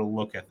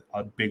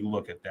a big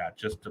look at that.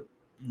 Just to,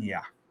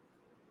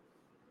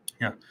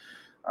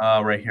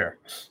 right here,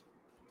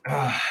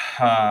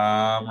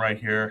 right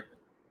here.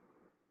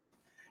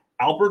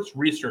 Albert's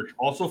research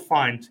also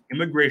finds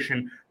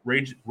immigration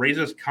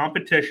raises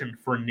competition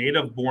for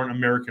native-born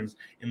Americans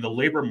in the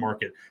labor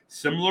market.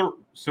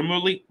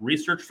 Similarly,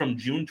 research from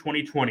June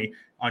 2020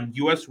 on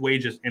U.S.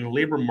 wages and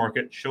labor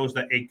market shows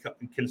that a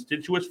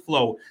constituous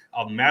flow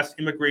of mass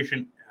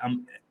immigration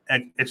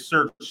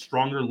exerts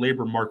stronger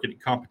labor market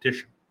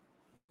competition.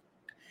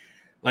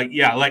 Like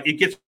it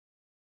gets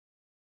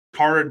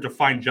harder to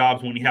find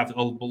jobs when you have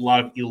a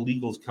lot of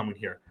illegals coming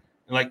here.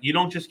 Like, you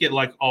don't just get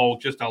like, oh,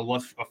 just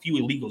a few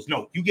illegals.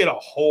 No, you get a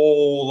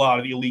whole lot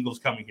of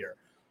illegals coming here,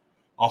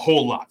 a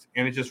whole lot,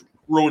 and it just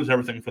ruins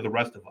everything for the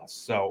rest of us.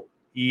 So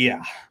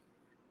yeah,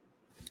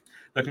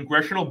 the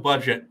congressional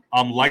budget,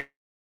 likewise,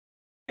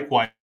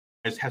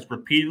 has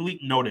repeatedly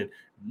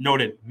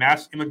noted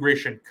mass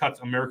immigration cuts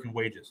American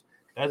wages.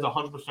 That is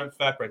 100%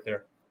 fact right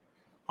there.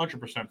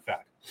 100%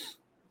 fact.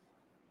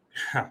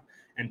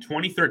 In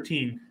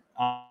 2013,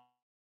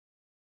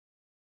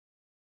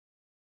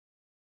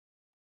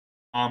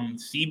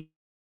 CB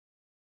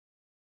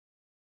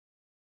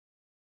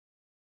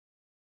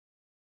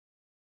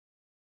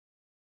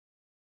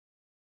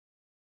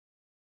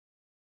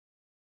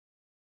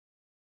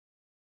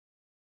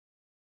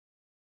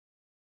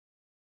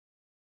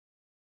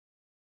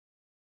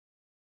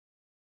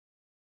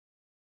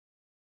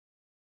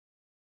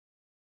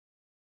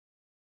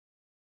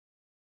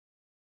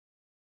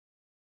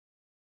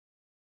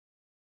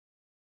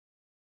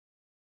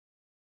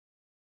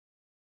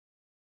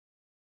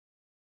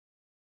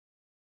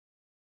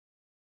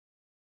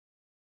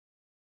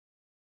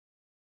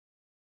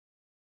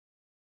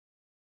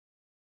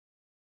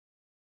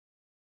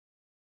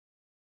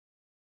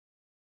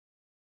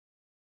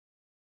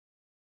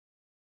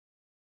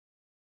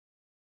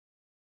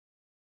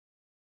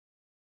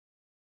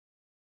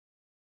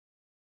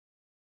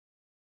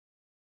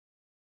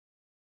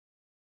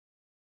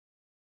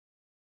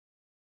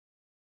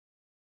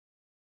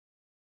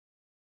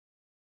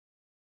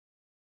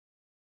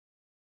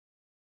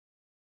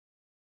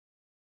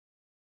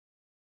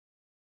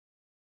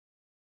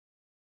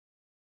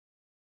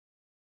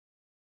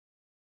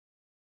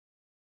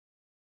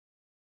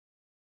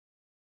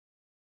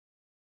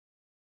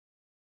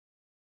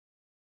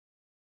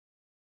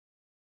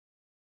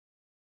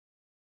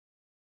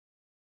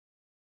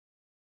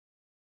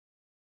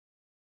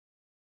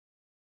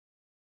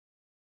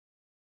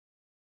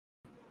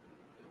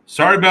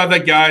Sorry about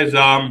that, guys.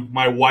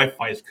 My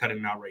Wi-Fi is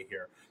cutting out right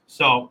here.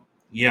 So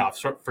yeah,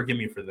 forgive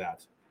me for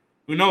that.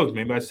 Who knows?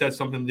 Maybe I said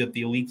something that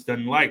the elites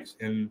didn't like,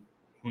 and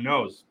who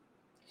knows?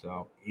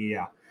 So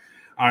yeah.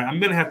 All right, I'm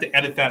gonna have to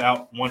edit that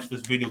out once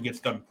this video gets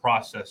done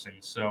processing.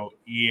 So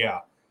yeah.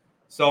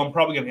 So I'm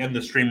probably gonna end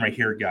the stream right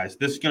here, guys.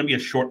 This is gonna be a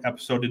short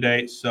episode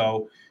today.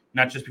 So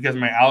not just because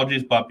of my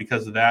allergies, but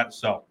because of that.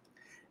 So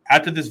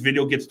after this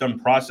video gets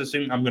done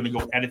processing, I'm gonna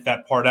go edit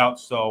that part out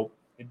so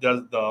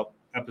the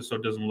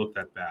episode doesn't look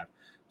that bad.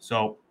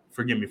 So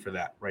forgive me for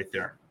that right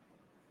there.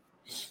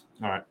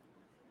 All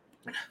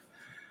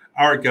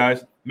right,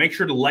 guys. Make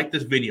sure to like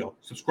this video,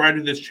 subscribe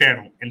to this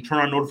channel, and turn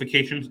on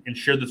notifications and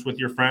share this with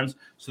your friends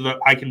so that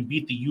I can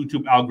beat the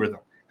YouTube algorithm.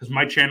 Because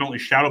my channel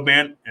is shadow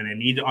banned, and I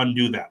need to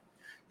undo that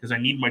because I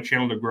need my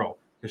channel to grow.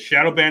 Because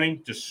shadow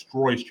banning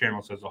destroys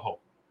channels as a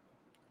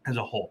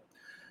whole.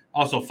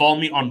 Also, follow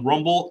me on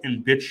Rumble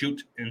and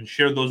BitChute and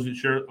share the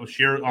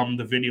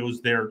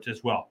videos there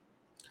as well.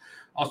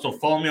 Also,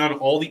 follow me on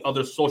all the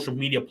other social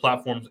media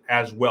platforms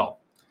as well.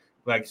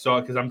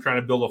 Because I'm trying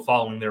to build a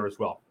following there as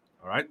well.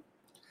 All right.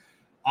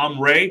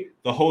 I'm Ray,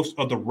 the host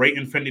of the Ray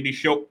Infinity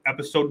Show,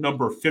 episode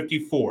number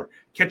 54.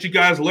 Catch you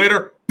guys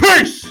later.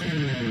 Peace!